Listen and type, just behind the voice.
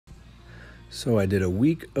So I did a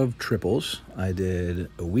week of triples, I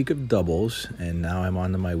did a week of doubles, and now I'm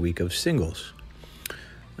on to my week of singles.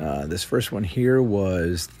 This first one here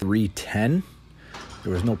was 310.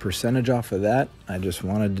 There was no percentage off of that. I just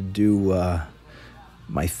wanted to do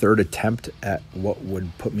my third attempt at what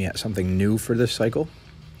would put me at something new for this cycle.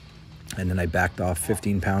 And then I backed off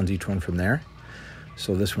 15 pounds each one from there.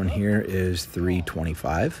 So this one here is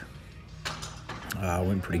 325.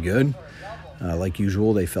 Went pretty good. Like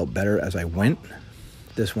usual, they felt better as I went.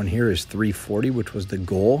 This one here is 340, which was the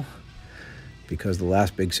goal, because the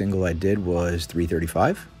last big single I did was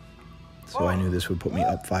 335. So I knew this would put me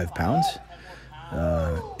up 5 pounds.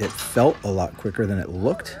 It felt a lot quicker than it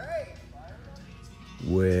looked,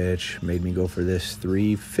 which made me go for this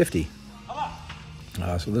 350.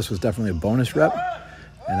 So this was definitely a bonus rep,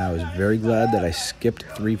 and I was very glad that I skipped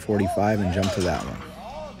 345 and jumped to that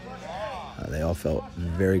one. They all felt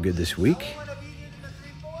very good this week,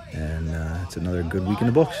 and it's another good week in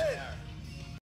the books.